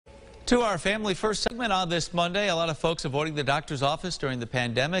To our Family First segment on this Monday, a lot of folks avoiding the doctor's office during the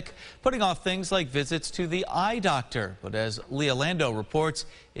pandemic, putting off things like visits to the eye doctor. But as Leah Lando reports,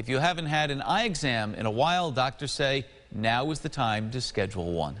 if you haven't had an eye exam in a while, doctors say now is the time to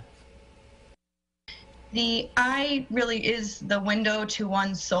schedule one. The eye really is the window to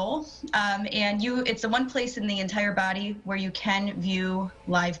one's soul, it's the one place in the entire body where you can view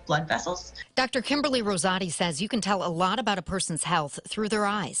live blood vessels. Dr. Kimberly Rosati says you can tell a lot about a person's health through their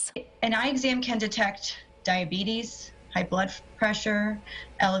eyes. An eye exam can detect diabetes, high blood pressure,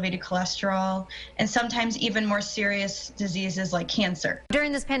 elevated cholesterol, and sometimes even more serious diseases like cancer.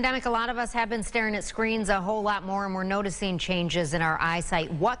 During this pandemic, a lot of us have been staring at screens a whole lot more, and we're noticing changes in our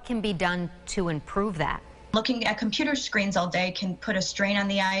eyesight. What can be done to improve that? Looking at computer screens all day can put a strain on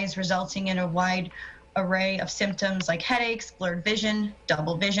the eyes, resulting in a wide array of symptoms like headaches, blurred vision,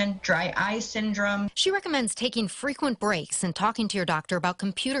 double vision, dry eye syndrome. She recommends taking frequent breaks and talking to your doctor about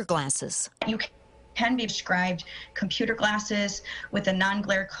computer glasses. You can be prescribed computer glasses with a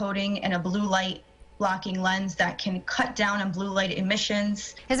non-glare coating and a blue light blocking lens that can cut down on blue light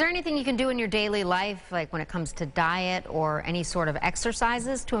emissions. Is there anything you can do in your daily life, like when it comes to diet or any sort of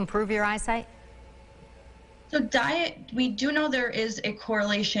exercises, to improve your eyesight? So diet, we do know there is a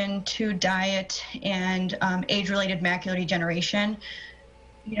correlation to diet and age-related macular degeneration.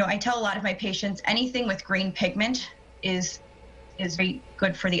 You know, I tell a lot of my patients anything with green pigment is very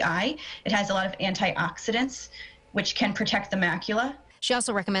good for the eye. It has a lot of antioxidants, which can protect the macula. She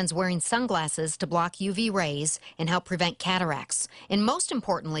also recommends wearing sunglasses to block UV rays and help prevent cataracts. And most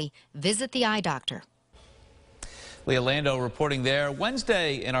importantly, visit the eye doctor. Leah Lando reporting there.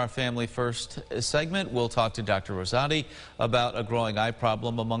 Wednesday in our Family First segment, we'll talk to Dr. Rosati about a growing eye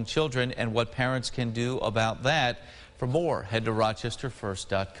problem among children and what parents can do about that. For more, head to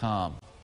rochesterfirst.com.